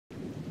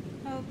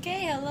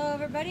Okay, hello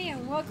everybody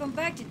and welcome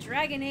back to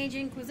Dragon Age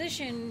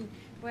Inquisition,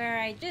 where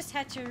I just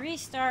had to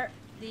restart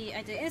I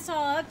had to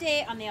install an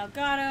update on the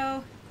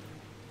Elgato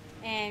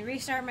and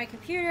restart my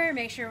computer,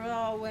 make sure it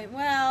all went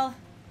well,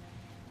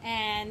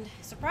 and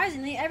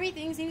surprisingly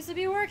everything seems to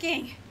be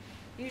working.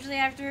 Usually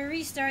after a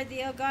restart the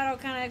Elgato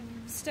kind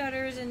of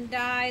stutters and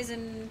dies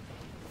and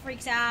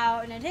freaks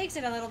out, and it takes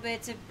it a little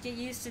bit to get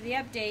used to the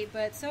update,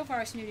 but so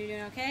far Snooty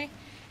doing okay.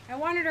 I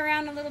wandered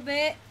around a little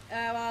bit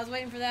while I was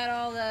waiting for that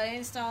all to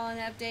install and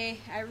update.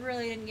 I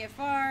really didn't get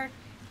far.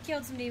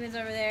 Killed some demons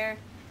over there.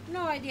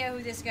 No idea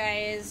who this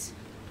guy is.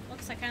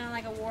 Looks like kind of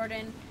like a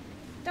warden.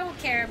 Don't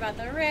care about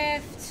the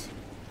rift.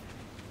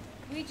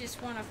 We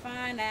just want to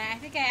find... I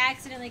think I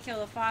accidentally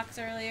killed a fox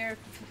earlier.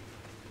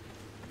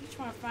 We just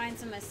want to find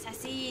some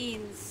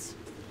assassins.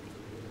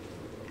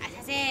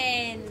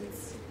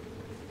 Assassins!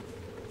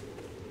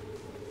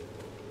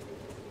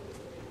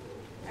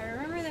 I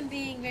remember them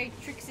being very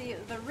tricksy.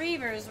 The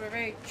Reavers were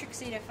very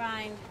tricksy to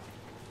find.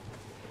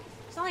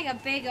 It's not like a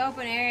big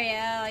open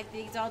area like the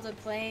Exalted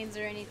Plains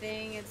or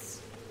anything.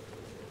 It's...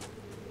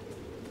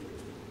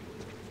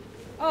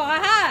 Oh,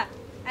 haha!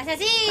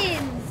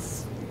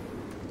 Assassins!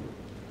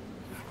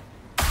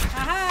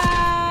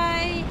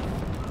 Haha!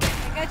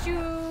 I got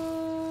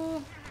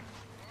you!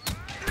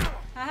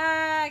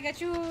 Haha! I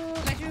got you!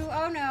 Got you!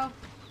 Oh no!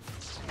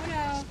 Oh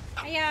no!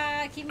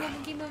 Hiya! Keep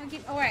moving, keep moving,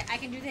 keep... Oh right, I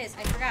can do this.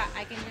 I forgot.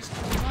 I can just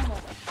go normal.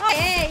 Oh,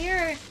 hey!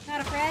 You're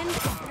not a friend.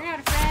 You're not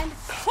a friend.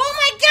 Oh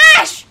my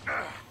gosh!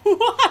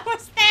 What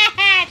was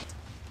that?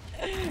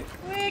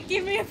 Quick,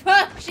 give me a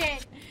potion!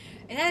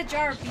 Is that a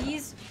jar of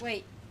bees?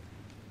 Wait.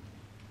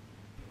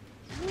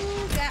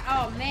 Ooh,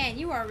 oh man,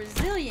 you are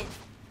resilient.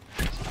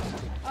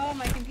 Oh,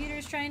 my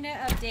computer's trying to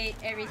update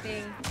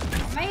everything.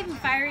 Am I even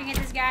firing at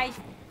this guy?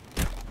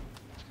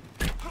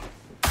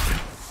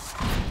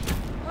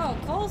 Oh,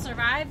 Cole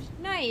survived.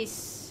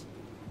 Nice.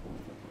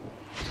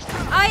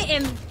 I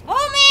am...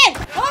 Oh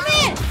man! Oh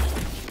man!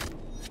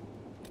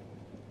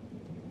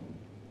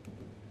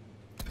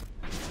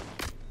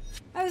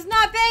 I was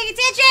not paying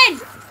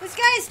attention! This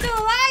guy is still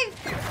alive?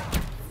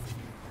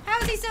 How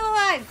is he still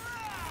alive?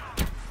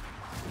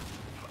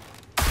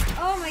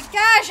 Oh my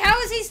gosh, how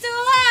is he still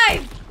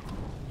alive?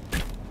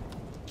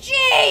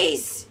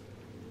 Jeez!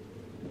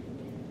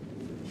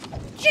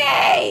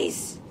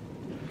 Jeez!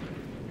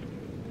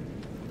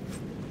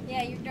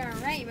 Yeah, you're darn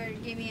right. You better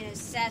give me an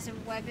assassin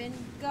weapon.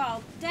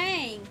 God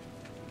dang.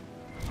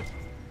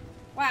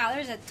 Wow,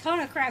 there's a ton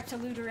of crap to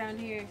loot around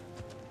here.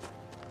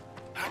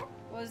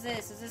 What was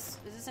this? Is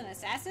this an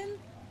assassin?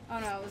 Oh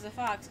no, it was a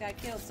fox. Got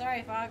killed.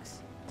 Sorry, fox.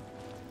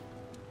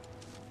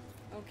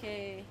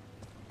 Okay.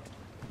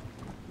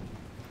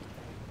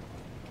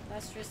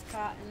 Lustrous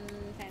cotton,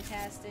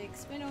 fantastic.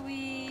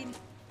 Spinelweed.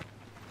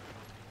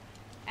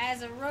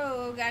 As a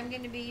rogue, I'm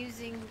going to be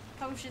using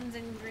potions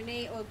and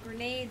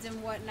grenades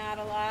and whatnot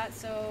a lot,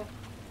 so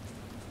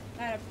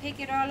gotta pick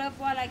it all up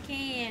while I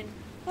can.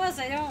 Plus,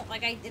 I don't,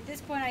 like, at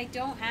this point, I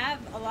don't have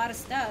a lot of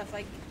stuff.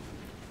 Like,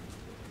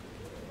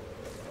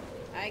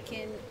 I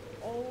can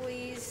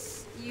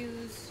always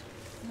use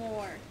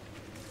more.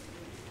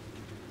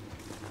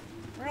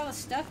 Where'd all the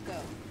stuff go?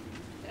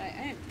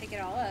 I didn't pick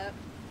it all up.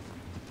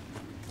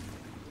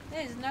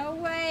 There's no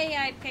way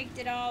I picked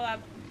it all up.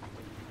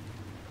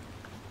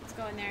 Let's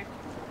go in there.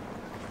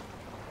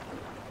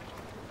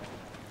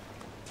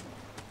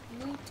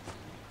 Loot.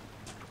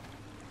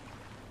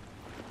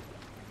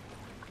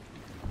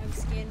 No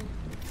skin.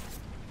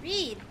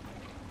 Read!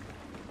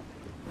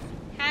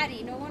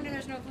 Hattie, no wonder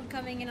there's no food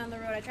coming in on the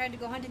road. I tried to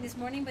go hunting this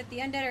morning, but the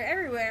undead are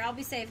everywhere. I'll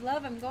be safe.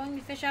 Love, I'm going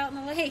to fish out in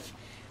the lake.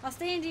 I'll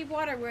stay in deep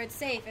water where it's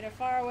safe and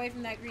far away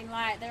from that green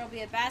light. There will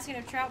be a basket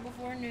of trout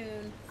before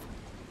noon.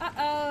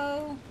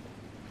 Uh-oh.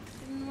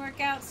 Didn't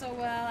work out so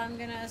well, I'm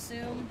gonna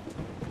assume.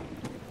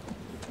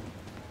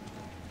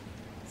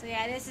 So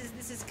yeah, this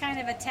is kind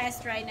of a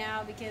test right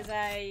now because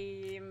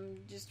I am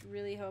just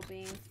really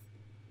hoping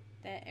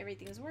that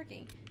everything's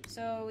working.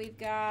 So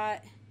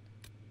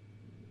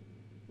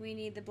we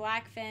need the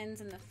black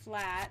fens and the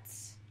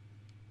flats,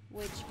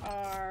 which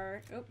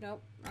are, oh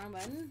nope, wrong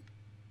button.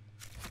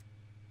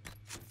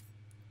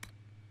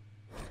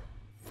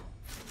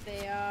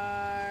 They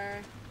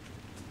are,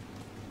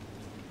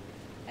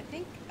 I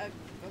think,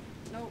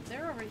 no,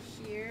 they're over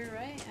here,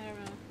 right? I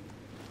don't know.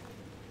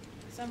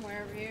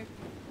 Somewhere over here.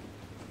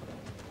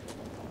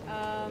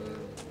 I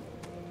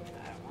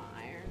don't want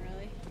iron,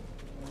 really.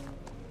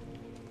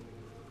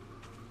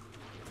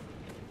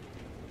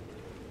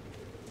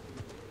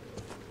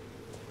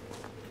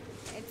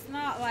 It's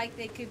not like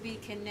they could be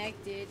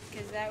connected,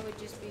 because that would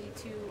just be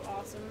too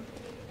awesome.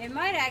 It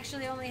might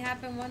actually only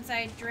happen once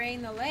I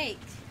drain the lake,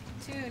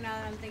 too, now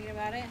that I'm thinking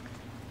about it.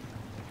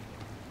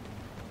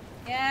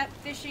 Yep,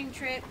 fishing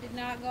trip did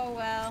not go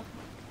well.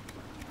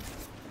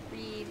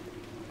 Read.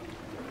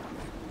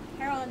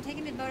 Harold, I'm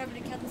taking the boat over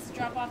to Kelton's to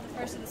drop off the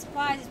first of the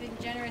supplies. He's been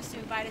generous to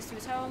invite us to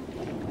his home.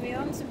 We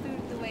owe him some food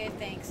with the way of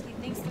thanks. He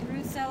thinks the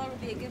root cellar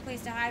would be a good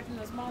place to hide from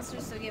those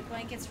monsters, so get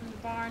blankets from the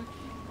barn.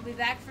 We'll be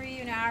back for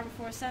you an hour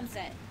before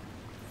sunset.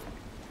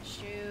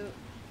 Shoot.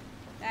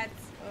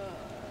 That's...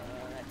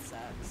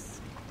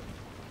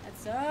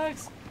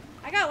 Sucks.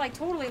 I got like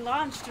totally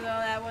launched though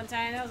that one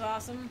time. That was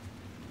awesome.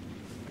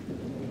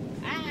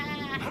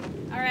 Ah!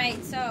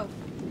 Alright, so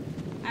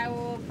I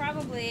will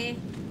probably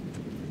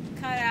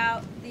cut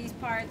out these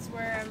parts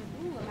where I'm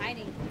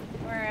hiding.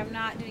 Where I'm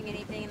not doing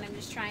anything and I'm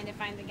just trying to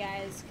find the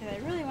guys because I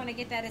really want to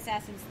get that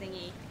assassin's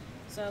thingy.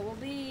 So we'll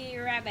be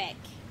right back.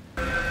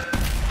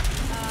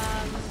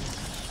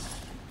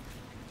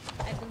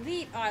 I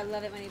believe... Oh, I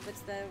love it when he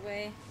puts that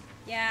away.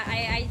 Yeah,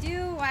 I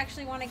do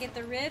actually want to get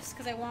the rifts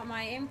because I want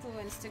my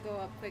influence to go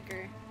up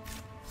quicker.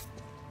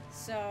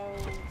 So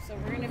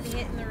we're going to be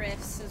hitting the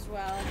rifts as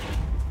well.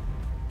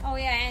 Oh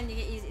yeah, and you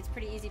get easy, it's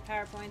pretty easy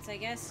PowerPoints, I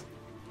guess.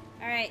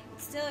 Alright,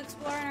 still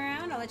exploring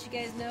around. I'll let you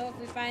guys know if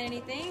we find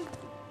anything.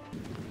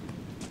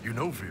 You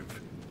know,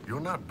 Viv, you're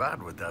not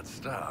bad with that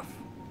staff.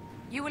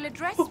 You will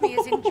address me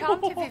as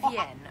Enchanter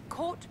Vivienne,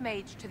 court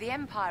mage to the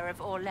Empire of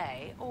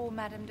Orlais, or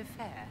Madame de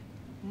Fer,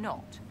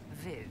 not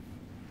Viv.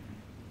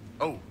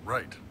 Oh,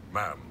 right,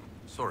 ma'am.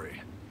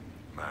 Sorry,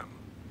 ma'am.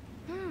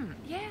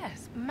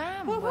 Yes,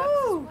 ma'am works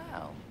as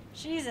well.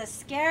 She's a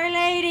scare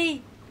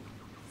lady.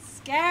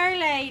 Scare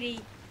lady.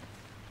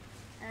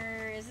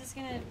 Is this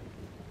gonna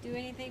do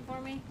anything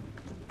for me?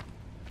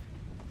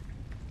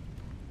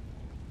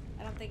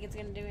 I don't think it's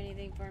gonna do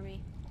anything for me.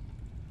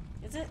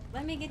 Is it?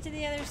 Let me get to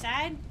the other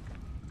side.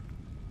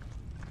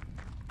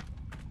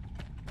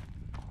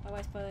 Oh,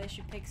 I suppose I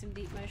should pick some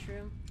deep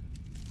mushroom.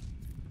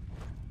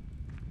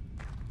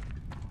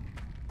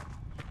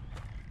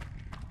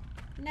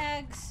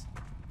 Nugs.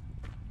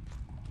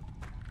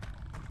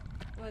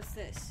 What's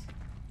this?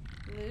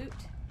 Loot.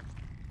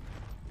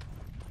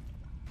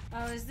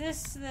 Oh, is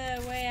this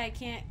the way I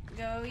can't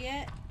go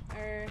yet?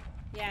 Or,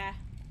 yeah.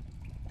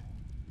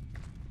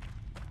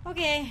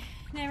 Okay,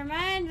 never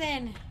mind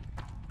then.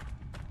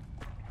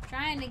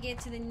 Trying to get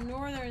to the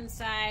northern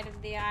side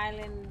of the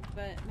island,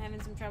 but I'm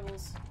having some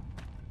troubles.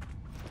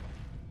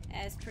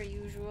 As per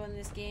usual in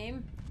this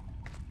game.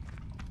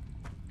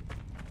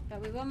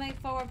 But we will make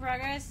forward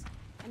progress.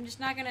 I'm just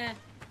not gonna...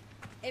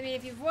 I mean,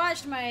 if you've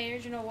watched my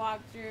original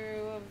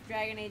walkthrough of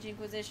Dragon Age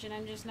Inquisition,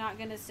 I'm just not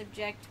gonna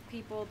subject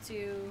people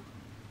to...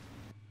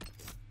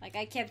 Like,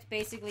 I kept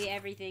basically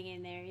everything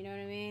in there, you know what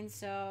I mean?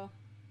 So...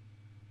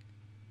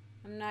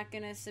 I'm not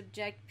gonna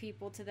subject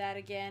people to that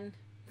again.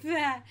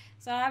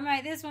 So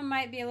this one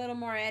might be a little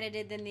more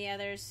edited than the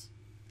others.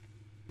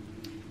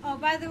 Oh,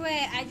 by the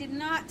way, I did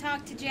not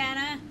talk to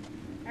Jana.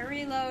 I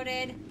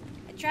reloaded.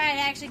 I tried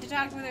actually to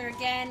talk with her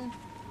again.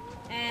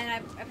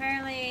 And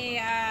apparently,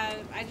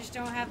 I just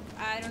don't have,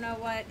 I don't know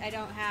what I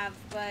don't have,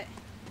 but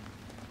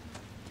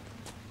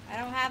I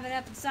don't have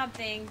enough of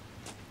something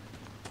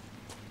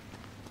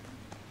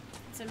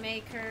to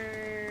make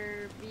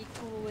her be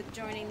cool with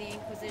joining the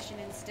Inquisition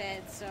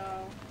instead,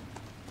 so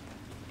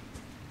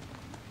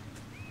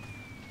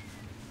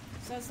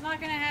it's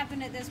not gonna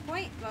happen at this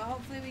point, but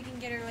hopefully we can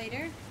get her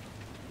later.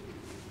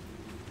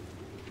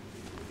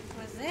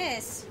 What's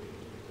this?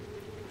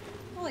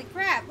 Holy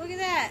crap, look at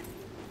that!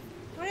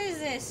 What is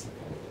this?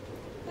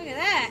 Look at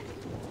that!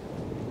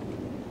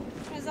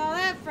 Where's all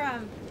that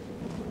from?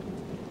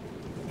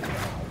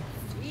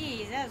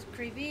 Jeez, that was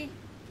creepy.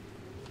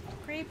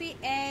 Creepy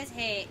as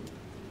heck.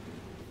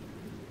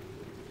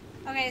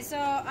 Okay, so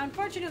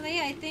unfortunately,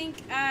 I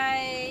think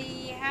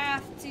I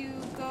have to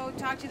go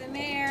talk to the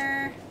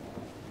mayor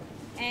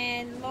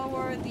and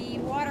lower the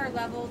water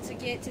level to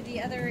get to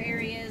the other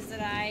areas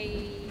that I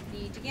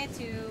need to get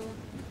to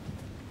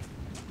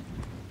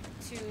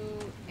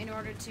in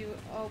order to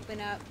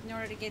open up, in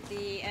order to get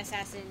the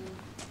assassin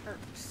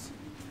perks.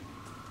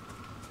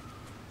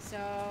 So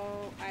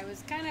I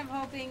was kind of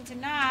hoping to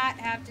not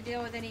have to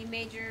deal with any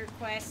major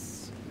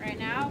quests right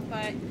now,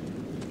 but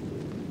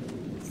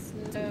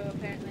so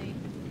apparently.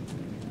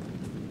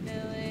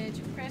 Village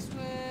of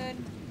Crestwood.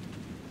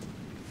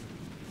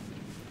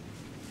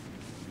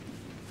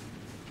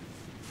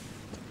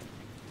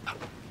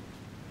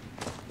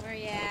 Where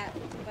you at,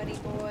 buddy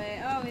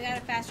boy? Oh, we got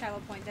a fast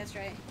travel point, that's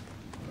right.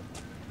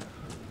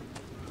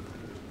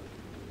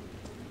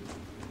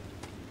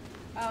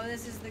 Oh,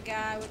 this is the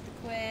guy with the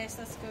quest.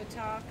 Let's go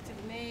talk to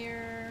the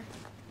mayor.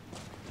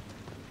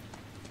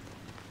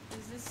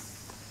 Is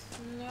this...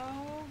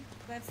 No,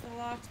 that's the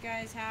locked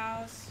guy's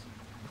house.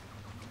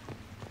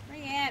 Where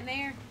you at,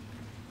 mayor?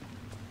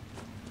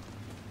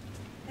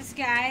 This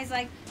guy's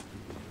like,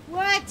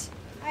 what?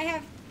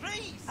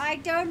 I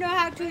don't know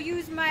how to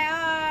use my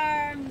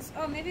arms.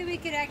 Oh, maybe we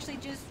could actually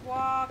just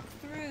walk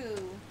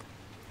through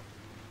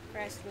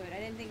Crestwood. I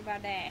didn't think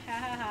about that. Ha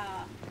ha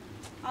ha.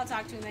 I'll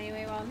talk to him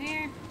anyway while I'm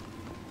here.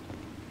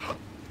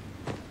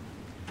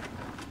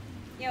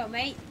 Yo,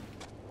 mate.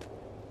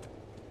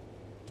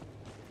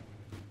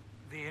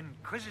 The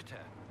Inquisitor.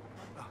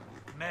 Oh,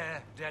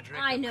 Mayor Dedrick.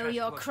 I know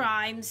your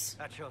crimes.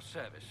 At your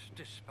service,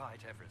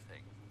 despite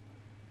everything.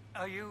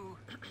 Are you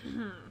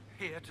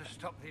here to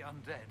stop the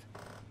undead?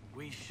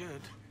 We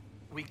should.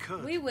 We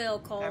could. We will,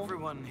 Cole.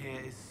 Everyone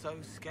here is so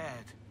scared.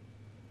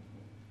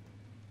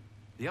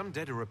 The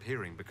undead are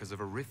appearing because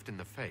of a rift in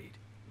the Fade.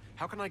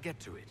 How can I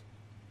get to it?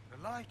 The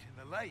light in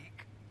the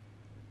lake.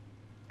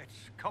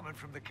 It's coming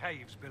from the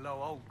caves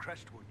below old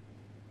Crestwood.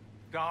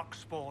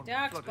 Darkspawn flooded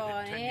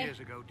Darkspawn, it 10 eh? years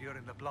ago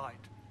during the Blight.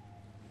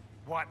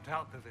 Wiped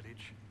out the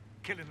village,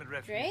 killing the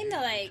refugees. Drain the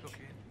we lake. took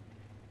in.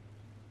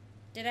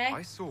 Did I?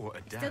 I saw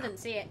a dam. Still didn't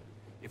see it.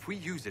 If we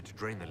use it to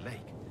drain the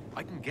lake,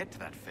 I can get to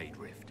that Fade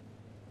Rift.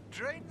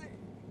 Drain the...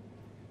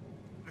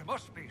 There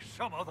must be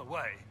some other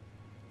way.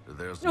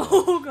 There's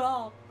Oh not.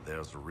 god.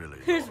 There's really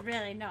There's not.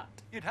 really not.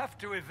 You'd have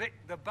to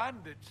evict the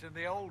bandits in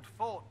the old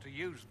fort to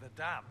use the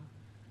dam.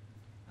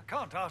 I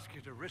can't ask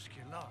you to risk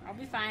your life. I'll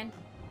be fine.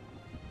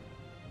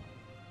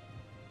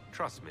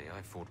 Trust me,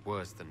 I fought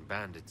worse than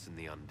bandits and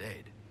the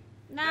undead.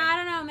 Nah, I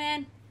don't know,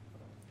 man.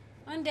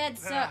 Undead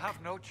Then I suck.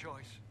 have no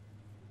choice.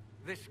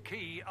 This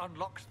key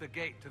unlocks the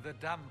gate to the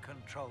dam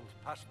controls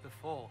past the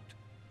fort.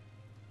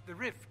 The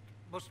rift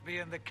must be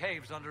in the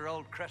caves under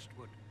old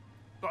Crestwood.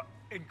 But,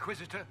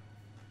 Inquisitor,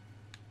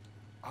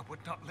 I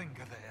would not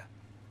linger there.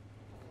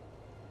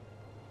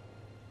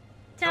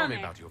 Tell me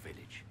me. about your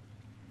village.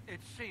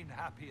 It's seen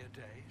happier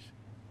days.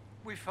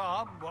 We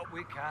farm what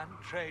we can,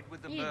 trade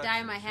with the You need to merchants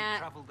dye my who hat.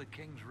 travel the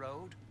King's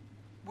Road.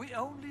 We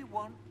only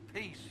want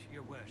peace,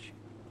 your worship.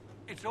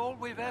 It's all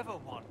we've ever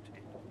wanted.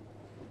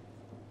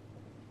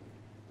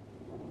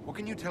 What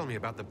can you tell me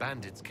about the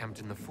bandits camped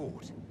in the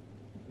fort?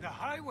 The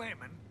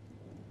highwaymen,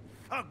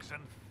 thugs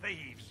and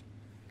thieves.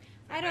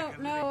 They I make don't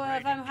a know living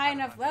if I'm raiding high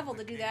enough caravans level on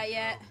to the do that King's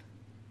yet. Road.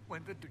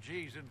 When the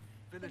Dujis and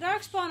villagers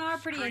Darkspawn are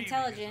pretty screaming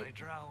intelligent. as they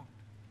drown.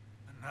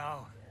 And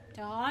now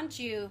To haunt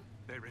you.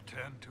 they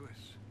return to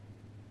us.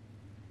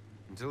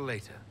 Until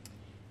later.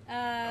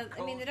 I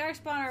mean, the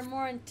Darkspawn are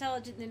more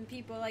intelligent than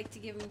people like to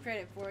give them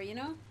credit for, you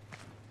know?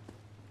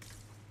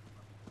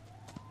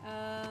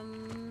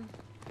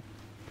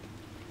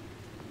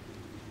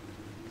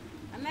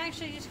 I'm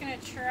actually just gonna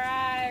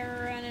try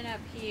running up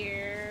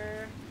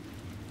here.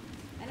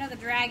 I know the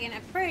dragon,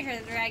 I'm pretty sure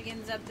the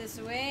dragon's up this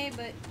way,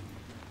 but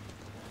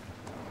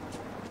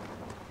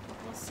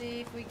we'll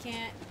see if we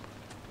can't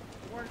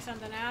work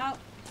something out.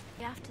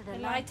 After the The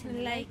light in the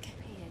lake lake.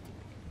 appeared.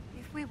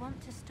 If we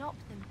want to stop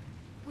them,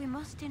 we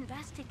must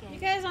investigate. You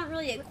guys aren't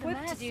really But the equipped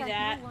mayor to do sent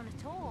that. no one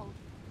at all.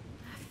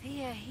 I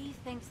fear he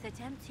thinks that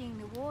emptying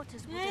the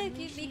waters would Eh, it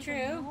unleash could be even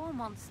true. more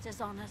monsters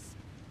on us.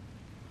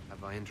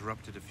 Have I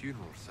interrupted a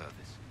funeral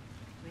service?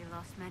 We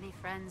lost many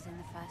friends in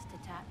the first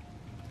attack.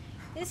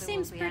 This There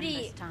seems will be pretty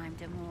endless time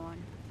to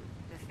mourn.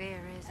 The fear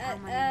is how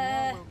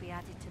many more will be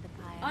added to the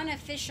pile.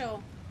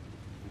 unofficial.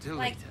 Until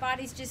Like later.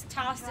 bodies just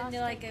tossed into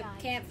like a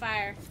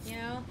campfire, you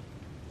know?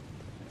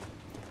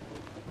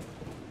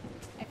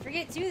 I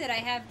forget too that I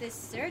have this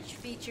search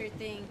feature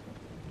thing.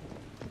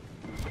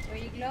 Where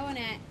you glowing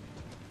at?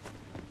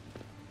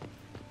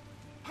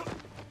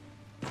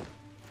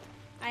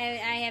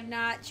 I have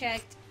not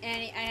checked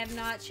any. I have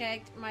not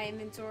checked my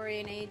inventory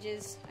in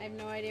ages. I have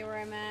no idea where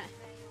I'm at.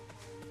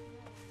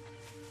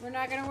 We're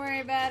not gonna worry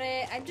about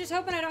it. I'm just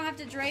hoping I don't have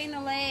to drain the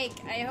lake.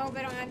 I hope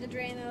I don't have to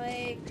drain the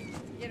lake to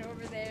get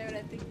over there, but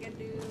I think I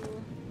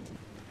do.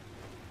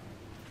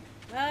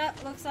 Well,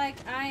 looks like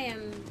I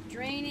am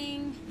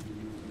draining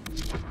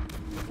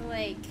the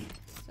lake.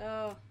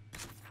 So,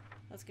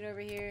 let's get over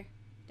here.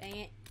 Dang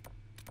it.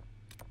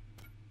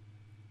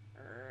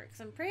 Because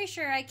I'm pretty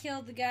sure I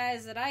killed the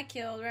guys that I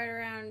killed right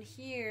around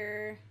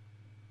here.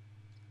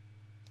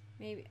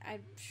 Maybe, I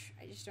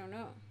just don't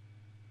know.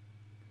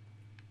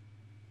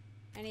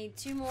 I need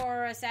 2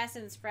 more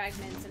assassin's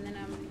fragments and then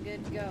I'm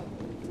good to go.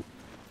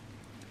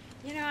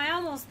 You know, I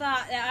almost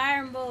thought that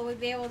Iron Bull would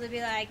be able to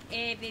be like,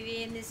 hey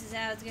baby, and this is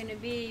how it's gonna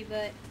be,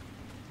 but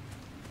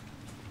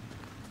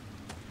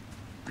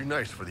Be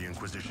nice for the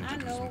Inquisition I to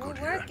do know some we're good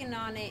here. working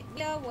on it.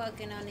 We're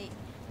working on it.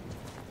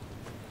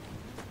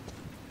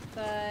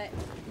 But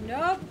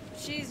nope,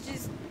 she's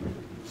just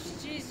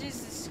a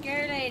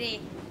scared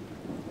lady.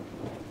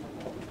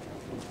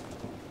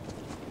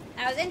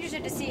 I was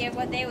interested to see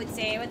what they would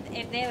say,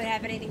 if they would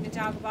have anything to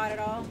talk about at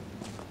all.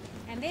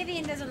 And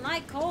Vivian doesn't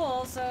like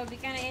coal, so it'd be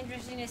kind of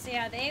interesting to see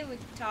how they would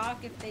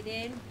talk if they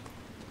did.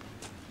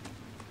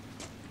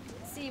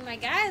 See, my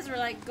guys were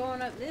like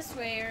going up this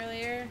way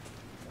earlier.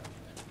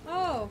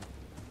 Oh,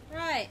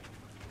 right.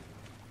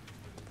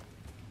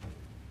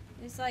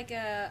 It's like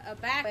a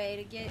back way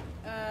to get,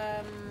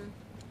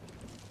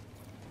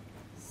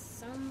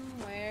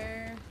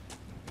 somewhere.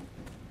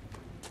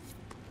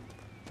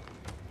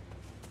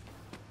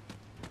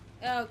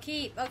 Oh,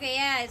 keep. Okay,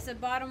 yeah, it's the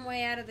bottom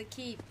way out of the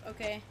keep.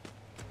 Okay.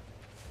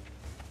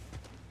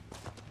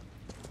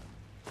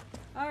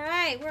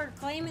 Alright, we're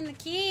claiming the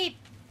keep.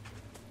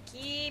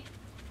 Keep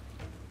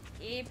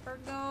her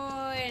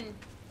going.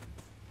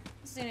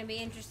 This is gonna be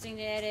interesting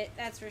to edit,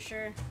 that's for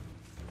sure.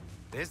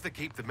 There's the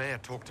keep the mayor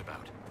talked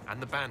about,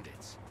 and the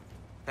bandits.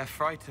 They're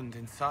frightened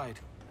inside.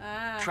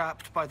 Ah,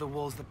 Trapped by the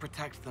walls that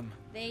protect them.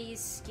 they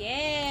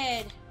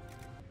scared.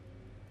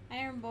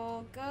 Iron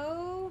Bull,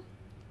 go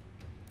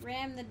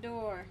ram the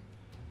door.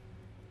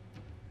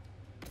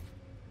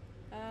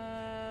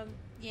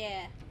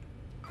 Yeah.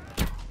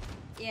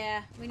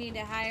 Yeah, we need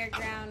a higher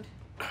ground.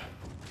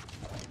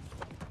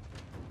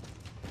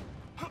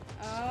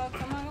 Oh,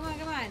 come on.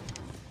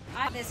 I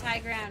have this high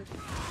ground.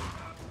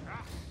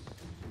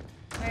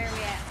 Where are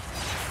we at?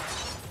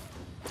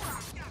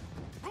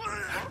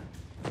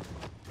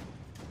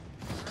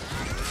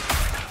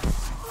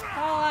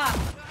 Fall off!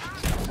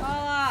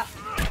 Fall off!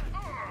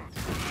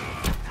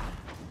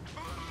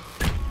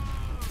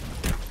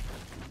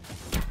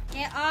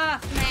 Get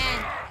off, man!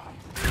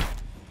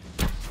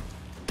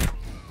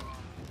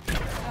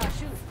 Oh,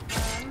 shoot.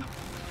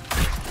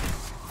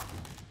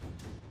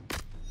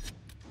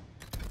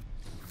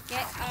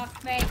 Get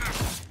off me.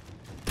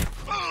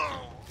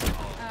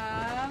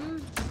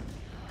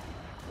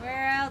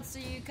 Where else are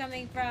you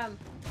coming from?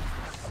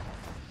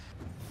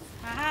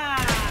 Haha!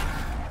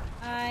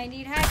 I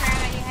need high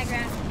ground, I need high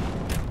ground.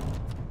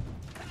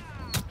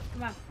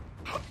 Come on.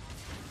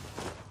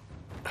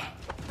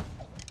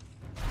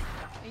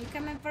 Are you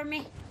coming for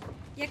me?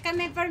 You're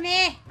coming for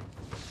me!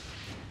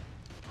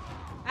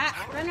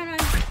 Ah, run, run, run,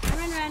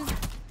 run, run.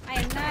 I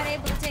am not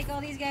able to take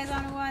all these guys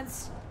on at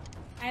once.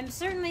 I'm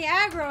certainly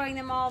aggroing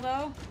them all,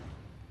 though.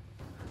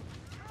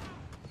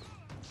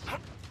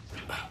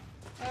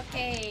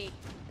 Okay.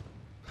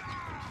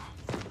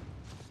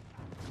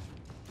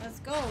 Let's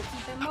go.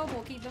 Keep them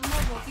mobile, keep them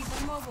mobile, keep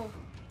them mobile.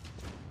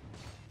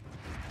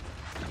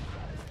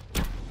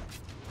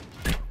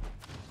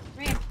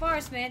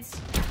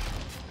 Reinforcements.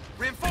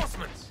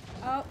 Reinforcements!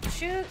 Oh,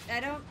 shoot. I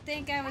don't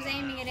think I was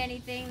aiming at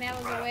anything. That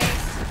was a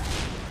waste.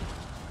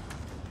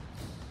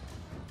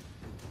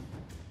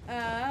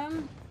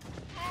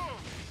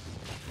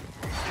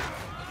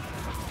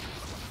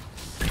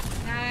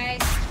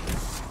 Nice.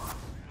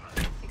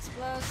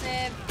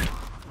 Explosive.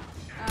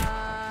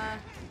 Ah!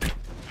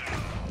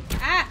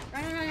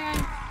 Run, run, run,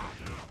 run.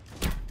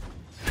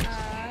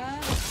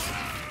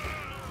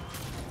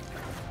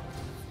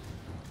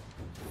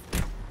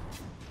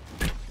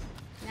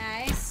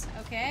 Nice.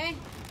 Okay.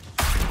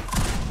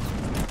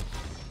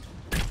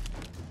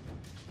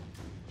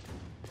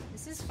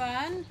 This is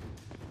fun.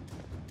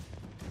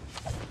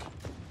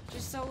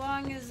 Just so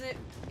long as it,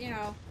 you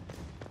know,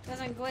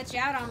 doesn't glitch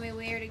out on me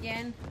weird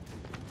again.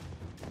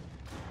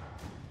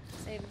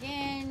 Save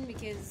again,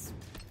 because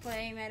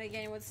playing that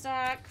again would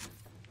suck.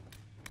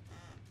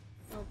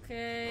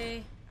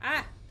 Okay.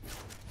 Ah!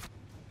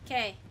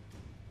 Okay.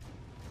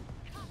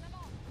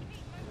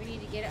 We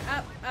need to get it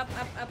up, up,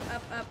 up, up,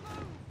 up, up.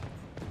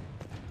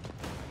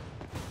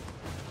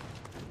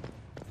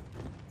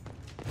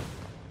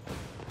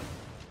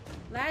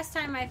 Last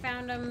time I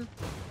found them,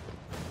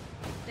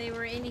 they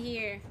were in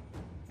here.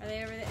 Are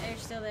they over there? They're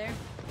still there.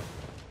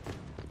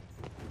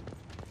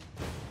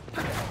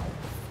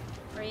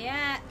 Where you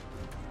at?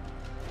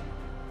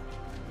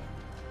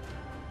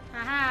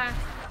 Haha.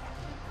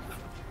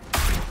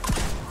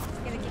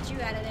 I'm gonna get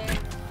you out of there.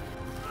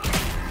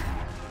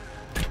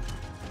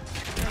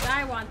 Because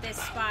I want this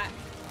spot.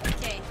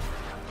 Okay.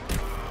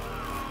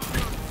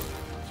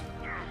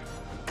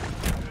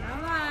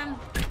 Come on.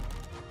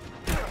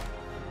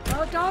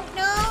 Oh, don't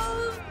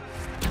know!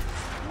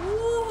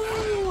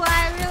 Ooh,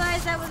 I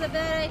realized that was a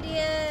bad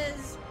idea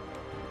as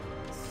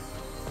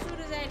soon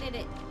as I did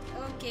it.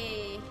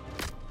 Okay.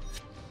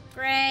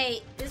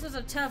 Great. This was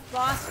a tough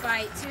boss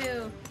fight,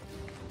 too.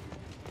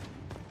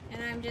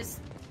 And I'm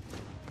just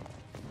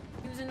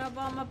using up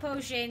all my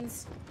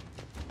potions.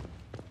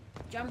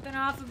 Jumping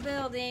off of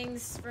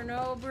buildings for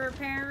no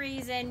apparent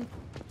reason.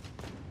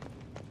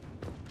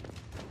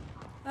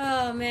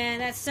 Oh, man,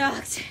 that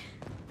sucked.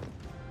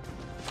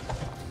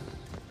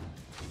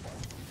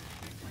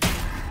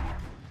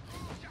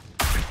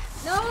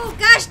 No,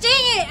 gosh dang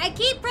it! I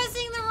keep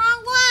pressing the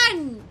wrong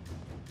one!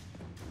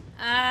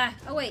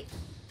 Oh wait.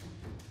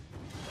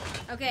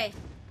 Okay.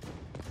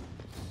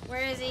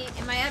 Where is he?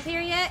 Am I up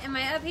here yet? Am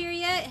I up here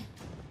yet?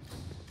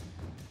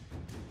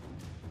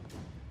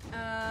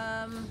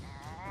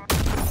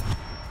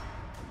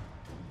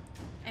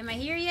 Am I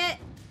here yet?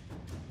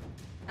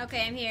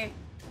 Okay, I'm here.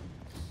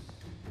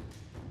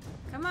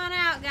 Come on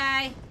out,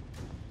 guy.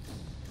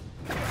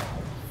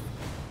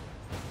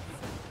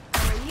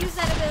 Use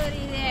that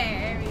ability there.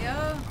 There we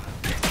go.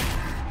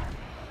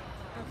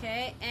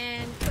 Okay,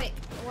 and quick,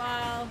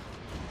 while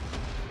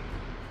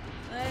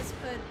let's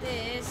put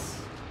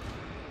this.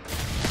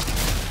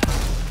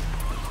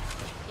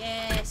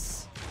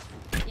 Yes.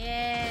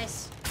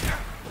 Yes.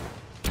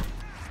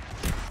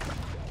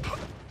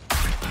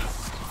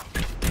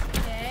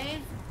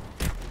 Okay.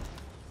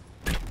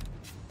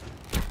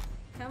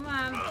 Come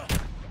on.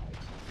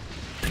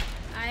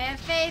 I have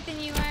faith in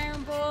you,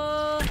 Iron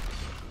Bull.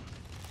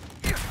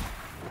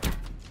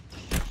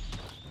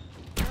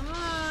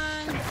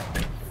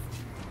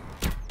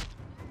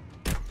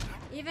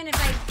 Even if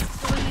I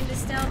going into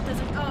stealth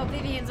doesn't... Oh,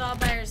 Vivian's all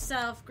by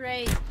herself.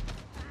 Great.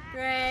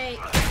 Great.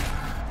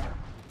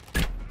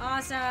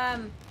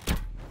 Awesome.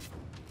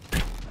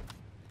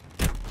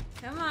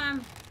 Come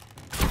on.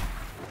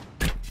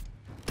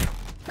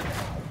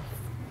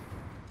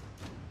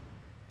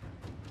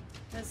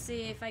 Let's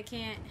see if I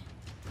can't...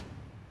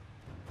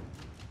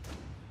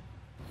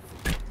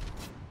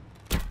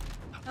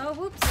 Oh,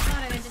 whoops. That's not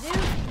what I meant to do.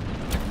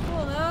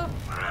 Cool, though.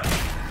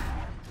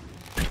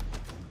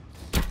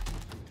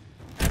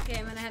 Okay,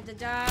 I'm gonna have to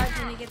dodge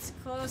when he gets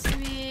close to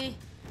me.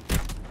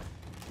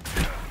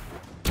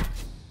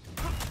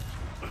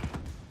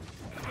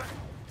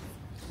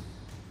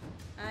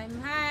 I'm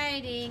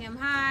hiding. I'm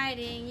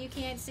hiding. You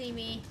can't see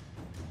me.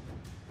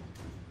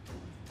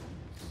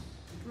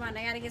 Come on,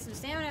 I gotta get some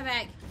stamina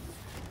back.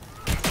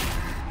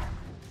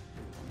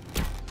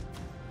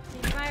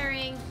 Keep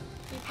firing.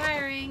 Keep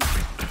firing.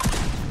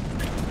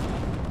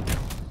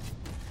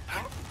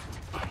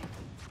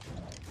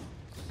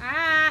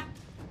 Ah!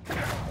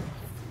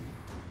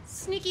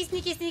 Sneaky,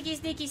 sneaky, sneaky,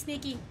 sneaky,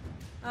 sneaky.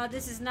 Oh,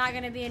 this is not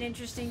gonna be an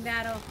interesting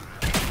battle.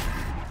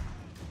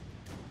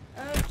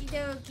 Okie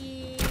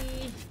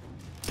dokie.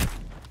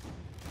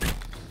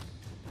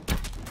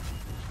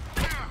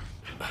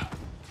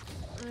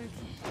 Okay.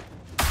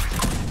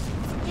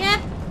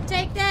 Yep,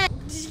 take that.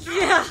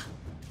 Yeah.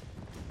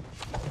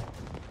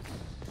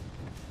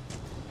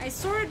 I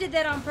sort of did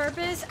that on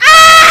purpose.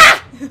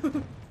 Ah!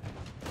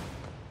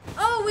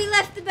 Oh, we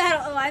left the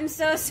battle. Oh, I'm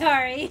so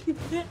sorry.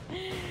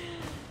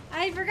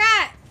 I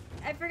forgot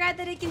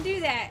that it can do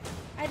that.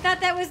 I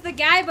thought that was the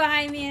guy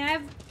behind me, and I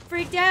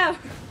freaked out.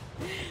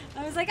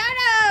 I was like,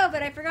 oh no!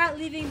 But I forgot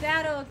leaving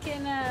battle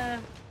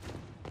can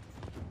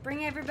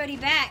bring everybody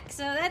back.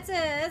 So that's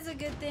a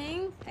good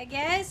thing, I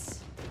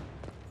guess.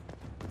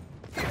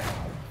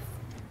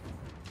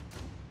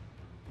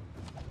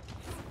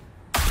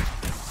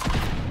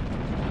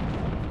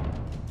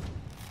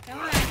 Come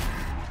on.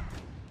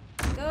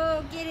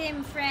 Go get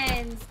him,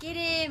 friends. Get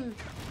him.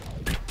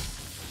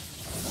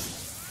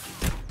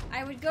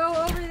 I would go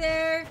over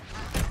there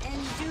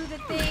and do the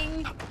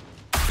thing,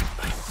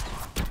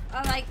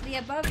 like the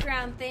above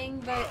ground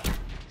thing, but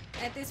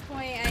at this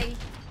point I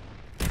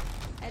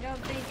don't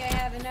think I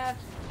have enough.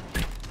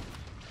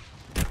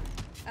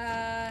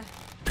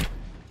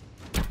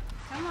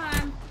 Come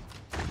on.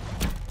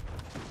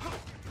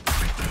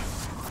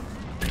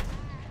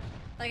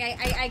 Like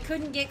I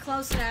couldn't get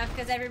close enough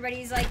because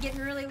everybody's like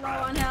getting really low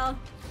on health.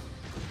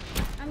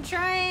 I'm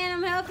trying,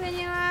 I'm helping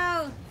you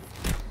out.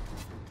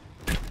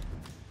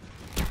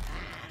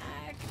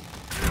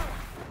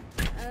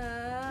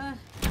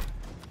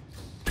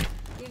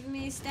 Give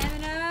me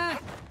stamina.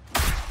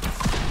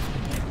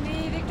 Give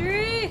me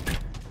victory.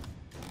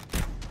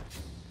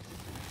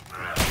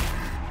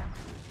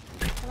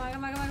 Come on,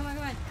 come on, come on, come on,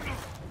 come on.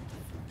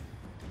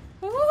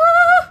 Woo!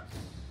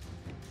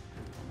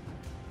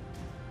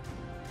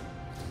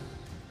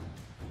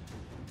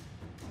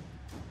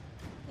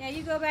 Yeah,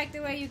 you go back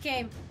the way you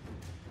came.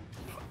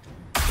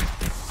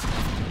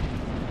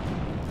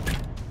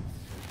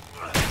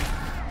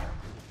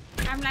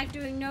 I'm like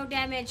doing no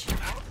damage.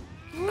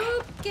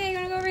 Whoop. Okay,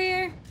 gonna go over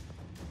here.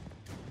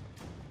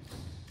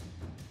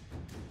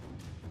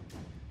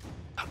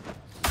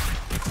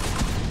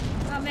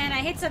 Oh man,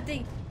 I hit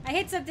something. I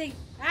hit something.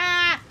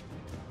 Ah!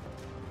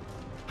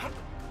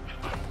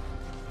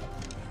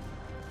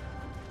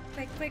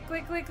 Quick, quick,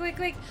 quick, quick, quick,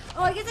 quick.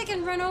 Oh, I guess I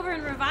can run over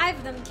and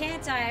revive them,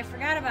 can't I? I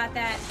forgot about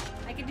that.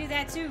 I can do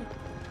that too.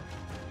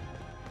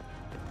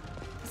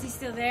 Is he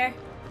still there?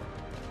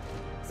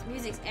 This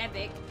music's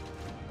epic.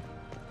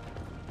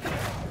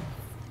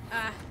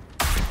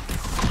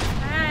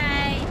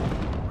 Hi.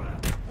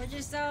 We're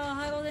just all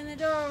huddled in the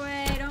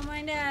doorway. Don't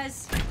mind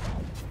us.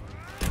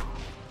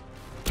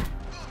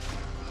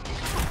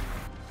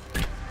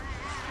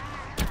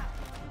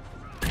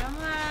 Come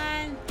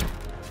on.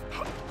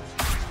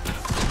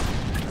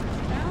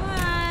 Come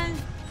on.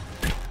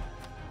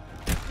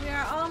 We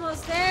are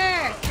almost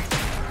there.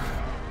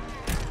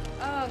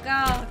 Oh,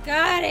 God.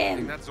 Got I him.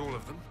 think that's all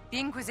of them. The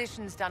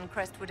Inquisition's done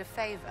Crestwood a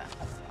favor.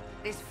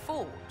 This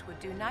fort would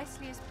do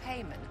nicely as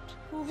payment.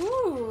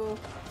 Woohoo!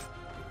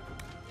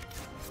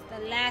 The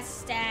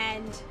last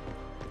stand.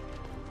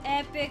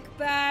 Epic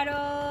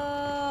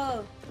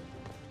battle!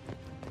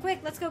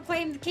 Quick, let's go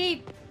claim the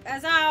keep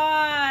as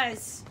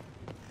ours!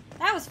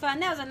 That was fun.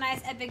 That was a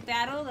nice epic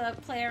battle to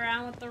play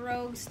around with the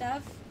rogue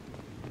stuff.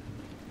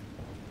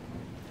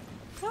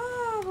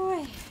 Oh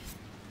boy.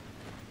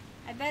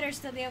 I better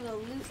still be able to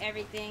loot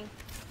everything.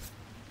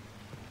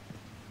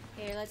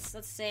 Here, let's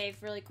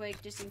save really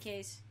quick just in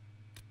case.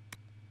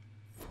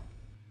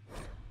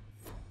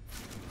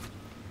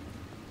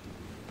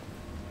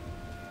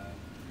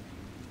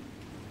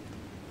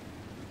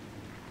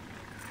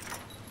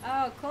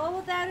 Oh, Cole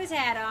without his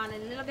hat on, a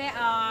little bit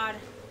odd.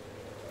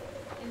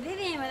 And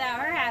Vivian without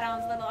her hat on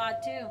is a little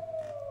odd too.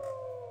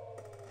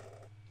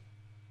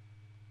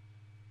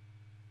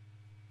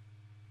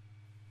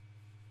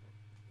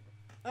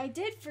 I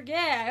did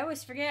forget. I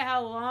always forget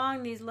how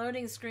long these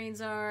loading screens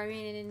are. I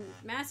mean, in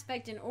Mass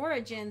Effect and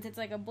Origins, it's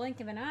like a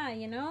blink of an eye,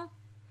 you know?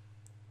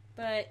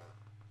 But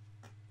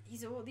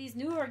these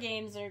newer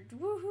games are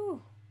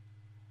woohoo.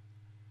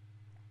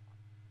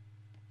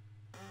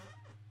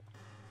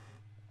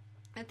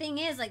 The thing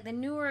is, like, the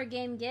newer a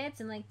game gets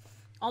and, like,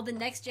 all the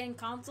next-gen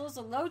consoles,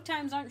 the load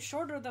times aren't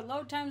shorter, the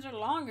load times are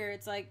longer.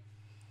 It's like,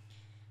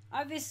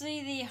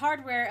 obviously, the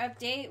hardware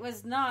update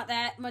was not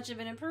that much of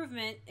an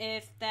improvement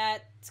if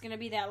that's going to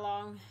be that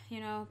long,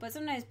 you know? But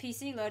sometimes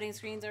PC loading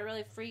screens are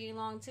really freaking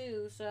long,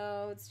 too,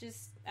 so it's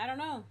just, I don't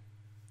know.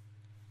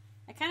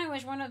 I kind of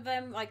wish one of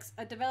them, like,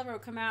 a developer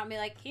would come out and be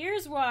like,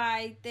 here's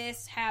why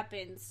this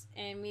happens.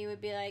 And we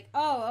would be like,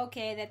 oh,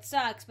 okay, that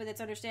sucks, but it's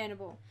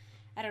understandable.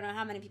 I don't know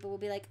how many people will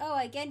be like, oh,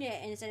 I get it,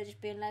 and instead of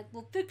just being like,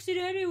 well, fix it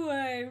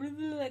anyway,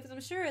 because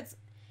I'm sure it's,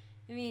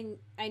 I mean,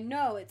 I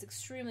know it's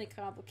extremely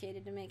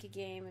complicated to make a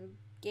game, and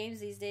games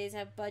these days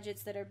have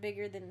budgets that are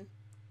bigger than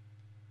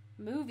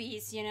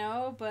movies, you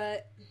know,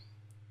 but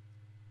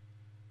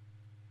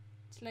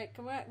it's like,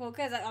 well,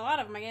 because a lot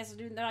of them, I guess,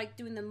 they're like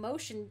doing the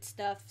motion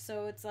stuff,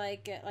 so it's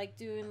like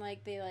doing,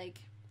 like, they, like,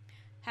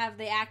 have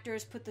the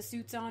actors put the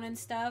suits on and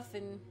stuff,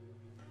 and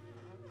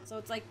so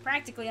it's like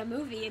practically a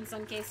movie in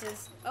some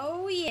cases.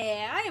 Oh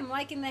yeah, I am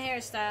liking the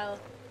hairstyle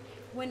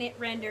when it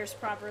renders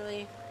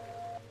properly.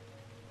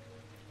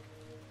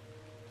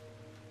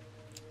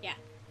 Yeah.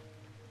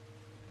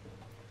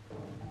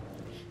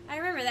 I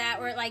remember that,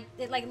 where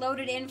it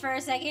loaded in for a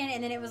second,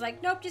 and then it was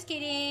like, nope, just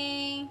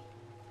kidding.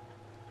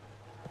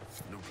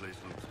 New place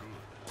looks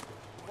good.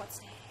 What's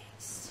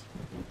next?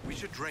 We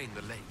should drain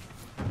the lake.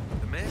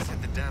 The mayor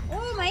said the dam...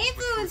 Oh, my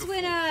influence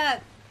went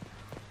up!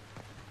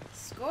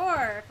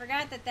 Score! I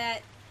forgot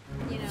that,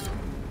 you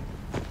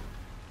know...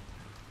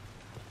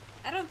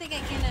 I don't think I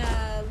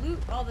can, loot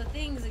all the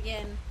things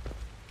again.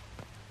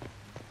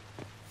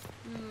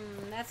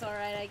 That's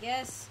alright, I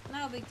guess.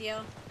 No big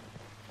deal.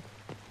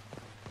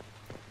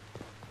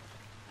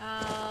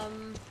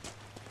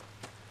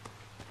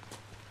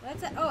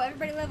 Oh,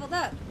 everybody leveled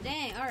up.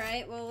 Dang,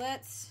 alright, well,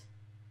 let's...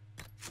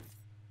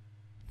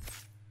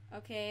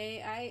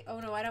 Okay, oh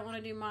no, I don't want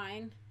to do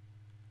mine.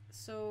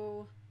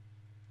 So,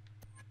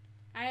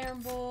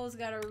 Iron Bull's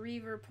got a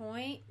Reaver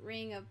Point,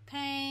 Ring of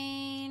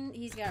Pain,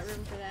 he's got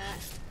room for that.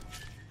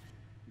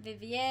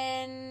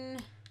 Vivienne,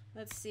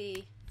 let's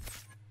see.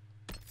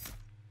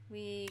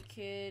 We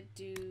could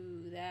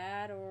do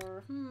that,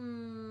 or,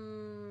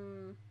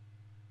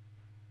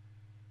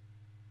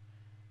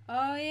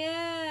 Oh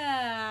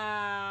yeah!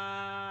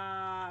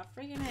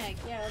 Freaking heck,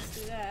 yeah, let's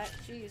do that.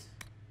 Jeez.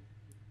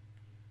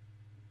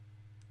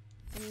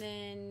 And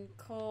then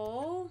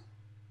Cole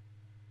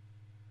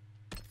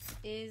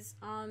is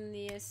on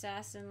the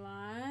assassin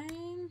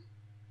line.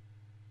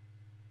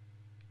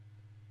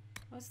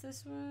 What's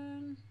this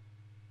one?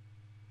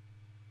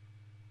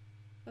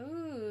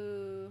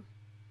 Ooh.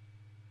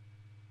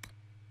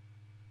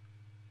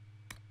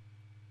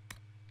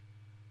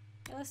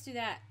 Yeah, let's do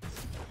that.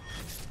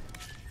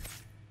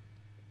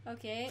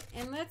 Okay,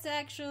 and let's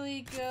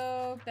actually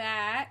go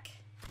back.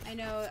 I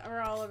know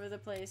we're all over the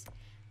place.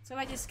 So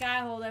back to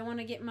Skyhold, I want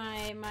to get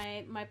my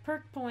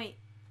perk point.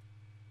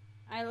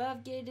 I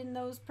love getting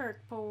those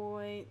perk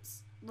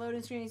points.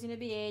 Loading screen is going to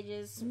be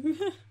ages.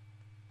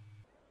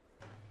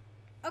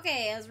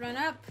 Okay, let's run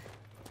up.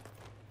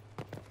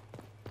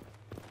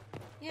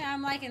 Yeah,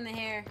 I'm liking the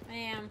hair. I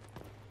am.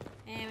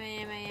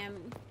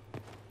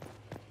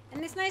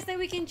 And it's nice that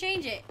we can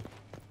change it.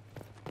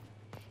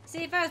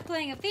 See, if I was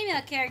playing a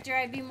female character,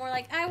 I'd be more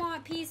like, I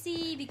want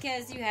PC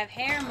because you have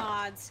hair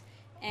mods.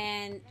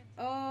 And,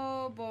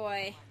 oh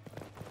boy.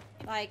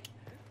 Like,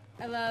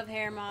 I love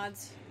hair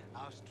mods.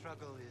 Our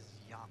struggle is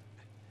young.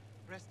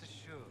 Rest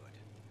assured,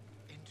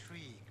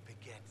 intrigue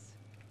begets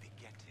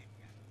begetting.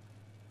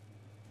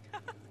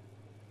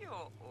 You're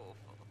awful.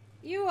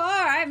 You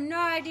are! I have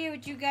no idea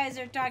what you guys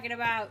are talking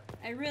about.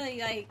 I really,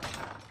 like...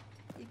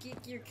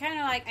 You're kind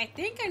of like, I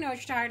think I know what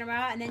you're talking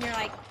about, and then you're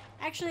like,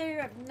 actually,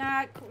 I'm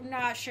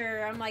not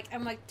sure. I'm like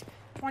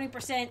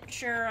 20%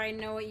 sure I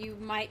know what you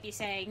might be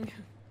saying.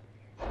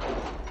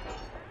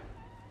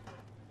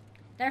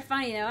 They're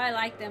funny, though. I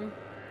like them.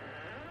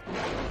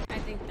 I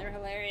think they're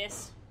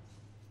hilarious.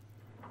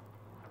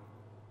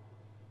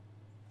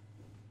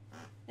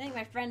 I think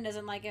my friend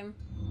doesn't like him.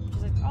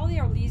 She's like, all the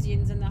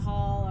Orlesians in the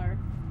hall are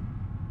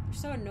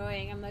so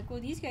annoying. I'm like, well,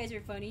 these guys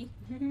are funny.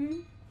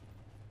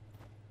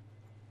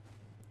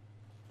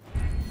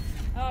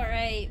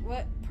 Alright,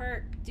 what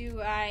perk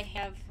do I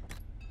have?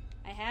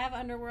 I have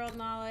Underworld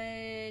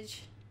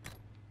Knowledge.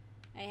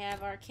 I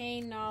have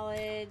Arcane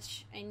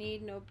Knowledge. I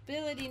need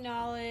Nobility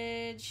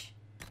Knowledge.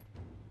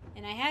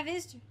 And I have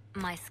History.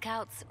 My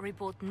scouts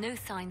report no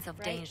signs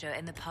of danger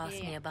in the pass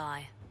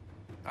nearby.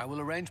 I will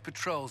arrange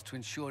patrols to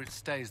ensure it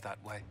stays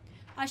that way.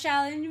 I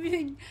shall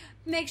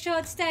make sure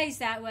it stays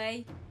that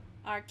way.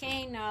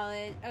 Arcane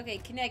Knowledge. Okay,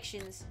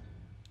 connections.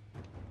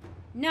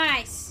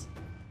 Nice!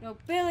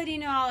 Nobility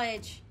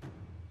Knowledge.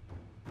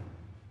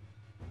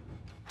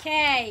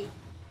 Okay.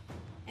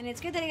 And it's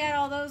good that I got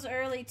all those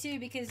early, too,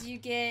 because you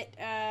get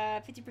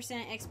 50%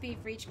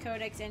 XP for each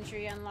codex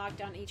entry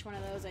unlocked on each one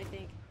of those, I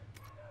think.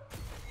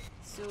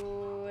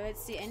 So,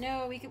 let's see. I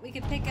know we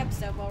could pick up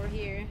stuff while we're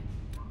here.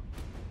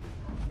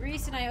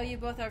 Reese and I owe you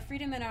both our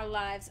freedom and our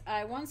lives.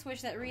 I once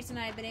wished that Reese and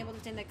I had been able to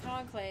attend the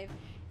Conclave,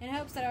 in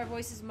hopes that our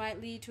voices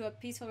might lead to a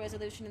peaceful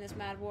resolution in this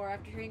mad war.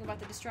 After hearing about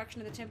the destruction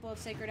of the Temple of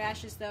Sacred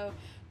Ashes, though,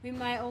 we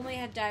might only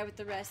have died with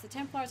the rest. The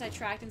Templars I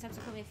tracked and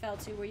subsequently fell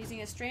to were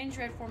using a strange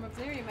red form of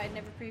lyrium I had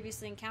never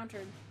previously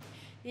encountered.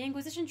 The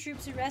Inquisition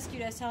troops who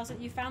rescued us tell us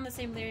that you found the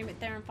same lyrium at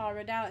Therenfall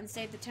Redoubt and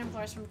saved the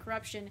Templars from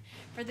corruption.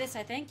 For this,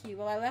 I thank you.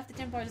 While I left the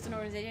Templars as an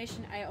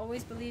organization, I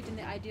always believed in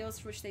the ideals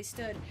for which they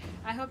stood.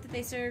 I hope that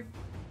they serve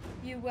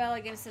you well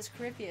against this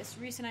Corypheus.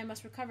 Reese and I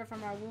must recover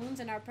from our wounds,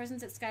 and our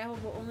presence at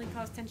Skyhold will only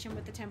cause tension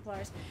with the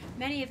Templars,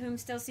 many of whom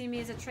still see me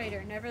as a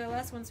traitor.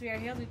 Nevertheless, once we are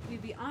healed,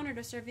 we'd be honored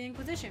to serve the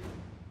Inquisition.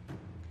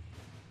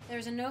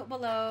 There's a note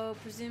below,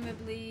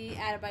 presumably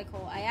added by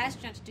Cole. I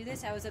asked you not to do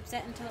this. I was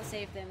upset until it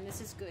saved them.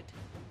 This is good.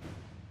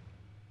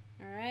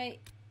 Alright.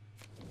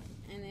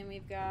 And then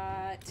we've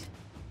got...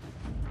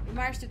 We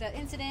marched through that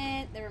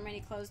incident. There were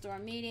many closed-door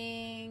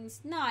meetings.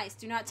 Nice.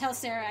 Do not tell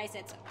Sarah I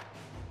said so.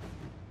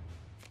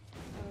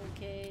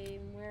 Okay,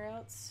 where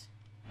else?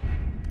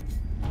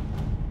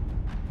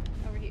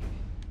 Over here.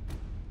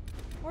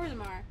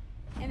 Orzammar.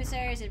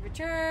 Emissaries had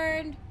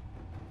returned.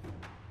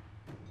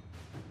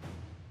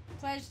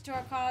 Pledged to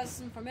our cause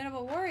some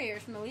formidable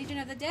warriors from the Legion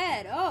of the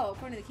Dead. Oh,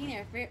 according to the king, they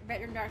are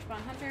veteran Darkspawn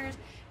hunters.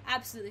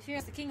 Absolutely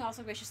fierce. The king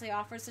also graciously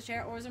offers to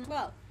share Orzammar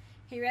well.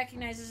 He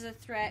recognizes a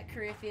threat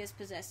Corypheus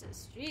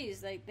possesses.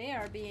 Jeez, like, they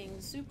are being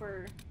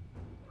super...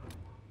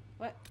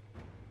 What?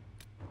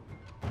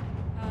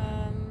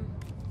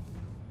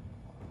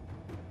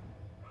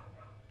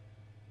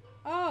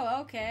 Oh,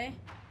 okay.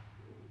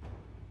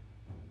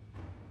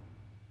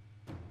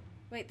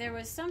 Wait, there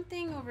was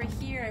something over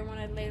here I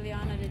wanted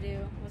Leliana to do,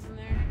 wasn't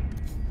there?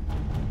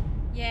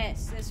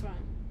 Yes, this one.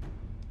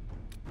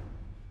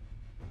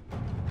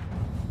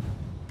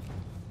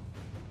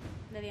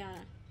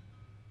 Leliana.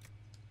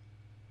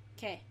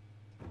 Okay.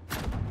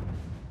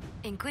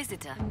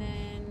 Inquisitor. And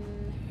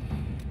then...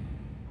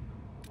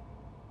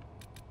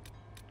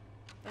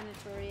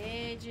 Venatory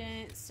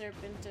Agent,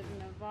 Serpent of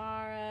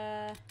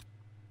Navarra,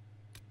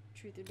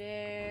 Truth or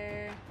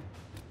Dare.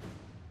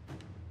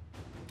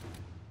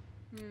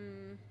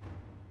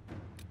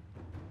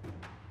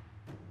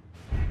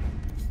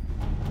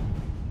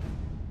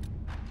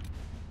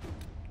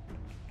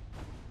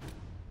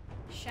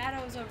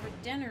 Shadows over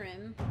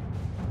Denerim.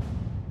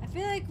 I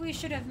feel like we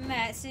should have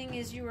met, seeing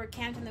as you were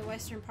camped in the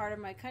western part of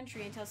my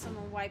country until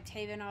someone wiped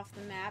Haven off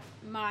the map,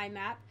 my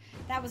map.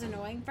 That was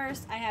annoying.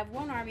 First, I have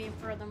one army in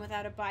Furlan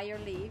without a by your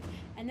leave,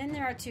 and then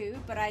there are two,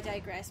 but I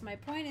digress. My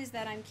point is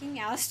that I'm King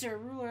Alistair,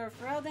 ruler of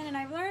Ferelden, and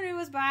I've learned who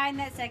was behind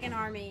that second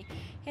army.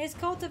 His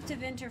cult of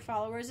Tevinter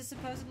followers is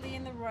supposedly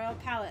in the royal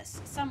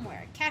palace,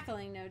 somewhere,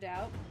 cackling no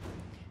doubt.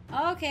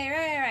 Okay,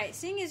 right.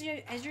 Seeing as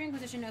your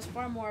Inquisition knows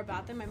far more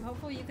about them, I'm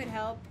hopeful you could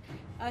help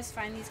us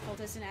find these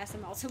cultists and ask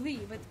them all to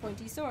leave with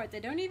pointy sword. They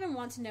don't even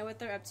want to know what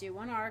they're up to.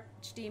 One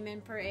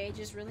archdemon per age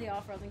is really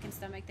all Ferelden can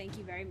stomach. Thank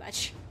you very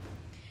much.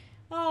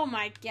 Oh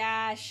my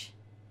gosh.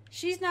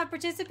 She's not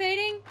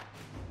participating?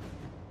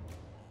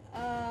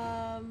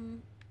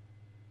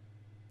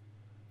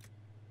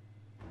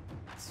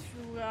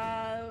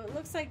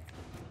 Looks like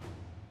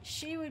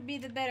she would be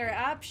the better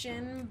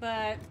option,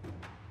 but...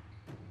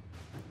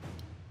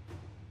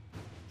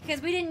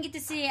 Because we didn't get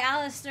to see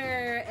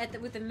Alistair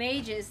with the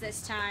mages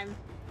this time.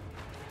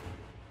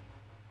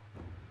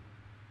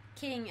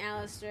 King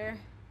Alistair.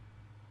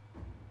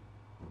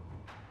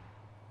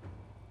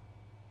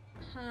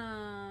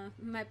 Huh.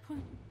 My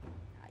point...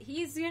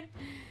 He's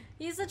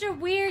such a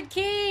weird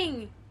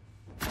king!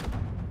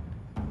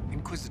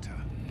 Inquisitor.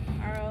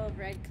 Earl of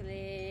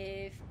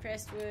Redcliffe,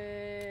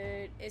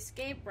 Crestwood,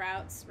 escape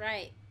routes,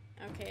 right.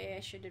 Okay, I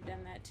should have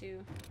done that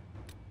too.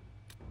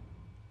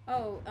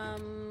 Oh,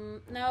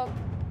 no.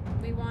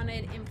 We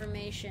wanted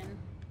information.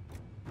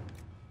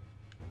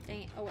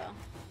 Dang it, oh well.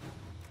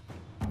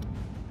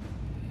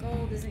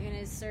 Gold isn't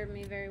gonna serve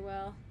me very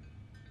well.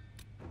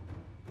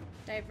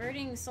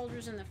 Diverting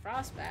soldiers in the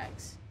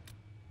Frostbacks.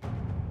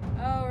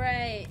 Oh,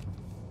 right.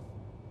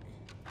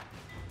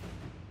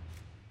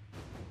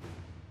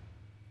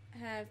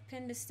 Have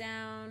pinned us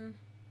down.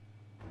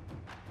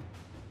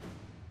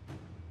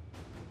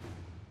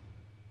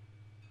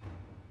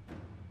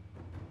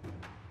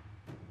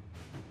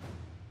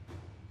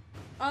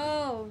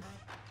 Oh!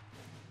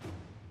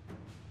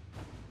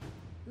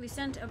 We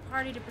sent a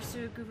party to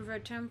pursue a group of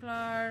Red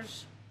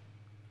Templars.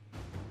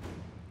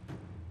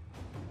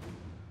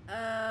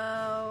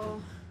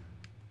 Oh...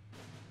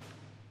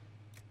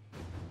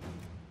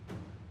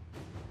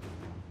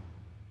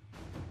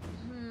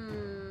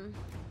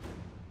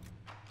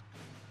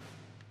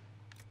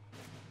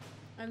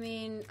 I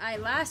mean,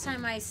 last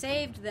time I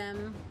saved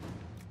them...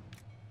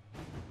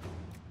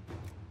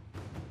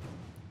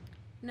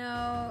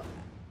 No,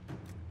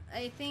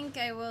 I think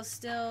I will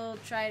still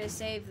try to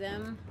save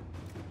them.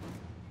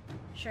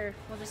 Sure,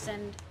 we'll just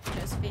send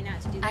Josephine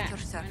out to do that. At your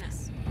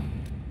service.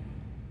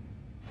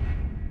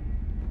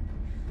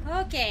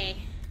 Okay.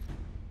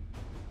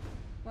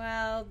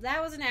 Well, that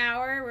was an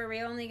hour where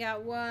we only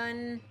got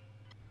one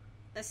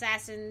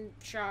assassin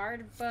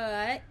shard,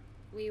 but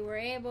we were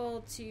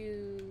able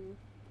to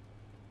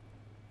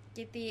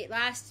get the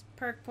last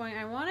perk point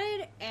I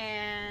wanted,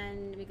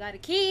 and we got a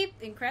keep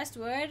in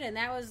Crestwood, and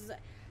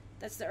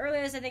that's the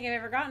earliest I think I've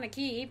ever gotten a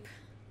keep.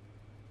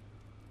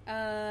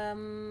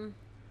 But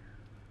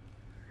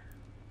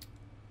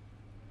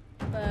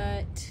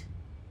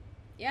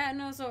yeah,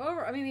 no,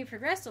 so we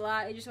progressed a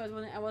lot.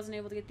 I wasn't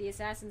able to get the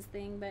assassins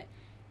thing, but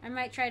I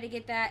might try to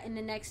get that in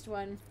the next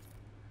one.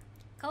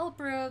 Cull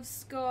proofs,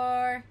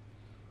 score.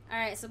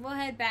 Alright, so we'll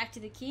head back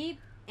to the keep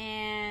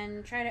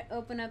and try to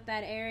open up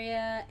that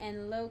area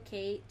and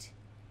locate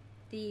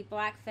the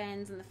black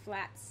fens and the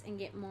flats and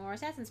get more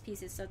assassin's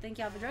pieces. So thank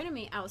y'all for joining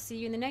me. I will see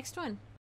you in the next one.